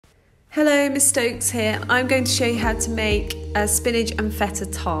Hello, Miss Stokes here. I'm going to show you how to make a spinach and feta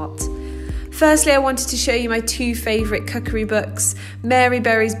tart. Firstly, I wanted to show you my two favourite cookery books, Mary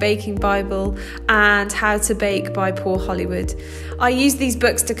Berry's Baking Bible and How to Bake by Poor Hollywood. I use these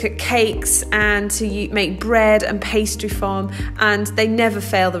books to cook cakes and to make bread and pastry from, and they never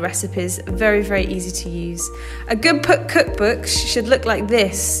fail the recipes. Very, very easy to use. A good cookbook should look like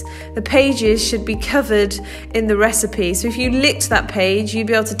this. The pages should be covered in the recipe, so if you licked that page, you'd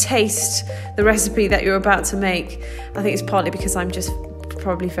be able to taste the recipe that you're about to make. I think it's partly because I'm just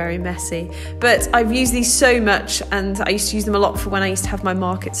probably very messy, but I've used these so much and I used to use them a lot for when I used to have my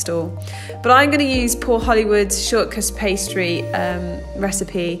market stall. But I'm going to use Poor Hollywood's Shortcrust pastry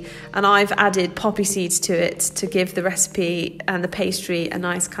recipe, and I've added poppy seeds to it to give the recipe and the pastry a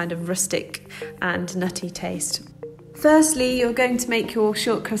nice kind of rustic and nutty taste. Firstly, you're going to make your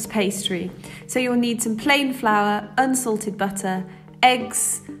shortcrust pastry, so you'll need some plain flour, unsalted butter,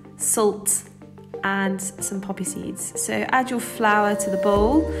 eggs, salt and some poppy seeds. So add your flour to the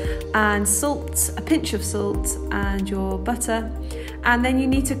bowl and salt, a pinch of salt and your butter, and then you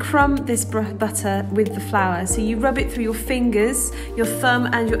need to crumb this butter with the flour. So you rub it through your fingers, your thumb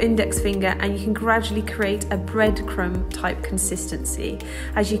and your index finger, and you can gradually create a breadcrumb type consistency.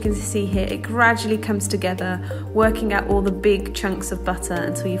 As you can see here, it gradually comes together, working out all the big chunks of butter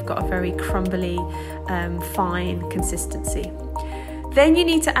until you've got a very crumbly, fine consistency. Then you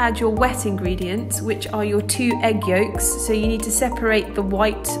need to add your wet ingredients, which are your 2 egg yolks. So you need to separate the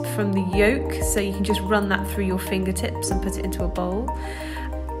white from the yolk, so you can just run that through your fingertips and put it into a bowl.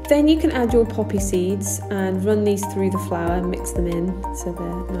 Then you can add your poppy seeds and run these through the flour and mix them in so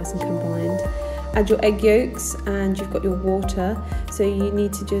they're nice and combined. Add your egg yolks and you've got your water, so you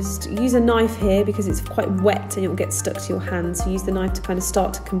need to just use a knife here because it's quite wet and it will get stuck to your hands, so use the knife to kind of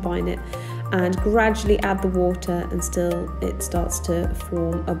start to combine it and gradually add the water until it starts to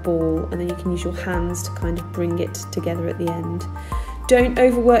form a ball, and then you can use your hands to kind of bring it together at the end. Don't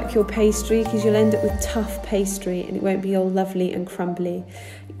overwork your pastry because you'll end up with tough pastry and it won't be all lovely and crumbly.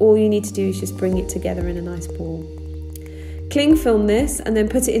 All you need to do is just bring it together in a nice ball. Cling film this and then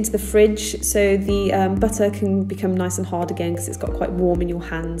put it into the fridge so the butter can become nice and hard again because it's got quite warm in your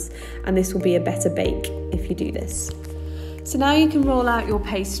hands, and this will be a better bake if you do this. So now you can roll out your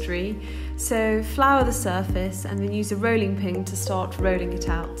pastry. So flour the surface and then use a rolling pin to start rolling it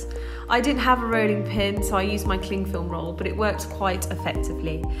out. I didn't have a rolling pin, so I used my cling film roll, but it worked quite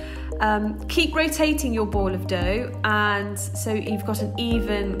effectively. Keep rotating your ball of dough, and so you've got an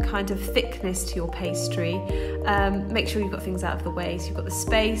even kind of thickness to your pastry. Make sure you've got things out of the way so you've got the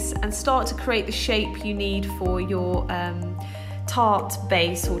space, and start to create the shape you need for your tart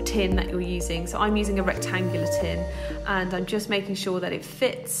base or tin that you're using. So I'm using a rectangular tin and I'm just making sure that it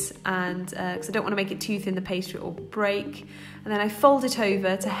fits, and because I don't want to make it too thin the pastry will break. And then I fold it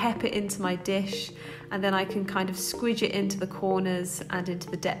over to hep it into my dish, and then I can kind of squidge it into the corners and into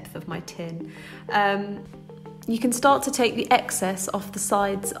the depth of my tin. You can start to take the excess off the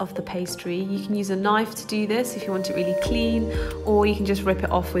sides of the pastry. You can use a knife to do this if you want it really clean, or you can just rip it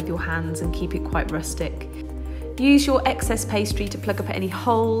off with your hands and keep it quite rustic. Use your excess pastry to plug up any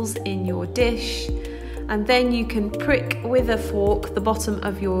holes in your dish, and then you can prick with a fork the bottom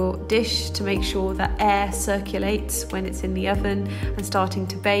of your dish to make sure that air circulates when it's in the oven and starting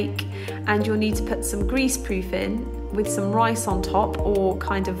to bake. And you'll need to put some greaseproof in with some rice on top, or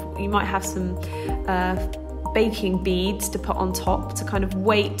kind of, you might have some baking beads to put on top to kind of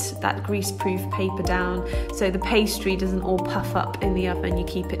weight that greaseproof paper down so the pastry doesn't all puff up in the oven, you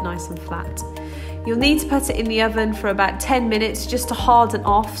keep it nice and flat. You'll need to put it in the oven for about 10 minutes just to harden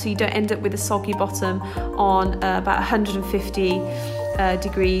off so you don't end up with a soggy bottom on about 150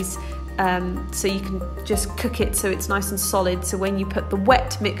 degrees. So you can just cook it so it's nice and solid, so when you put the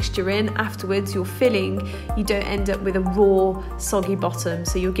wet mixture in afterwards, your filling, you don't end up with a raw soggy bottom,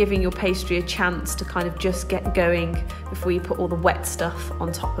 so you're giving your pastry a chance to kind of just get going before you put all the wet stuff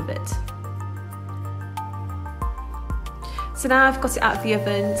on top of it. So now I've got it out of the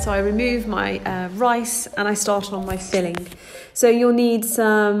oven, so I remove my rice and I start on my filling. So you'll need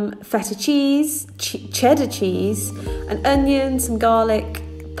some feta cheese, cheddar cheese, an onion, some garlic,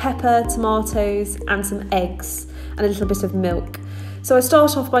 pepper, tomatoes and some eggs and a little bit of milk. So I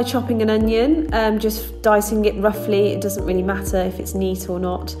start off by chopping an onion, just dicing it roughly. It doesn't really matter if it's neat or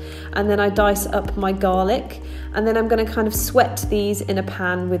not. And then I dice up my garlic, and then I'm going to kind of sweat these in a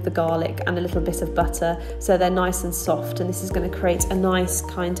pan with the garlic and a little bit of butter so they're nice and soft, and this is going to create a nice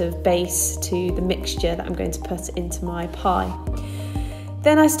kind of base to the mixture that I'm going to put into my pie.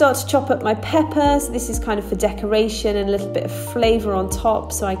 Then I start to chop up my pepper, so this is kind of for decoration and a little bit of flavour on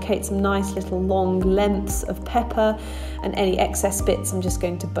top, so I create some nice little long lengths of pepper, and any excess bits I'm just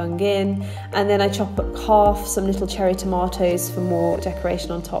going to bung in. And then I chop up half some little cherry tomatoes for more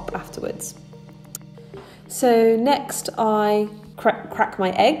decoration on top afterwards. So next I crack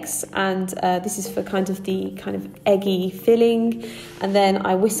my eggs, and this is for kind of the eggy filling, and then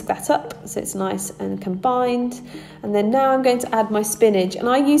I whisk that up so it's nice and combined. And then now I'm going to add my spinach, and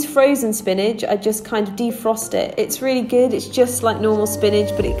I use frozen spinach. I just kind of defrost it. It's really good. It's just like normal spinach,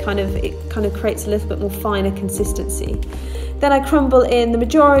 but it kind of creates a little bit more finer consistency. Then I crumble in the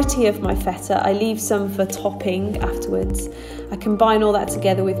majority of my feta. I leave some for topping afterwards. I combine all that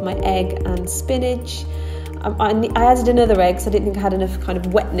together with my egg and spinach. I added another egg, so I didn't think I had enough kind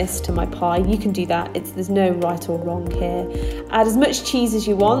of wetness to my pie. You can do that, there's no right or wrong here. Add as much cheese as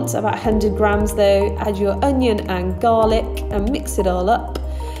you want, about 100 grams though. Add your onion and garlic and mix it all up.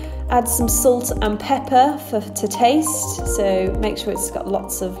 Add some salt and pepper to taste, so make sure it's got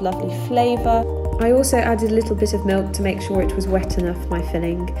lots of lovely flavour. I also added a little bit of milk to make sure it was wet enough, my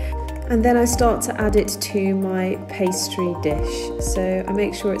filling. And then I start to add it to my pastry dish. So I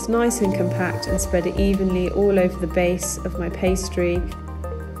make sure it's nice and compact and spread it evenly all over the base of my pastry.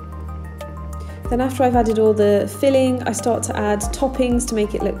 Then after I've added all the filling, I start to add toppings to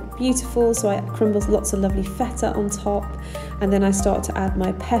make it look beautiful. So I crumble lots of lovely feta on top, and then I start to add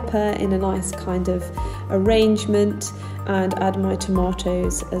my pepper in a nice kind of arrangement, and add my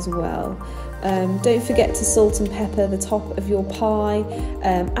tomatoes as well. Don't forget to salt and pepper the top of your pie.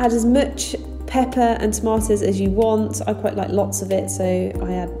 Add as much pepper and tomatoes as you want. I quite like lots of it, so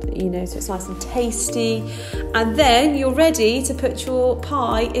I add, so it's nice and tasty. And then you're ready to put your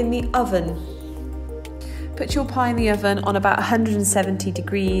pie in the oven. Put your pie in the oven on about 170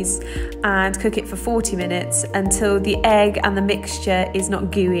 degrees and cook it for 40 minutes until the egg and the mixture is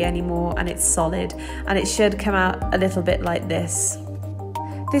not gooey anymore and it's solid, and it should come out a little bit like this.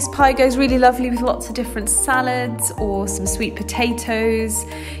 This pie goes really lovely with lots of different salads or some sweet potatoes.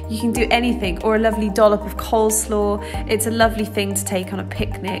 You can do anything, or a lovely dollop of coleslaw. It's a lovely thing to take on a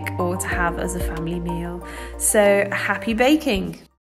picnic or to have as a family meal. So happy baking!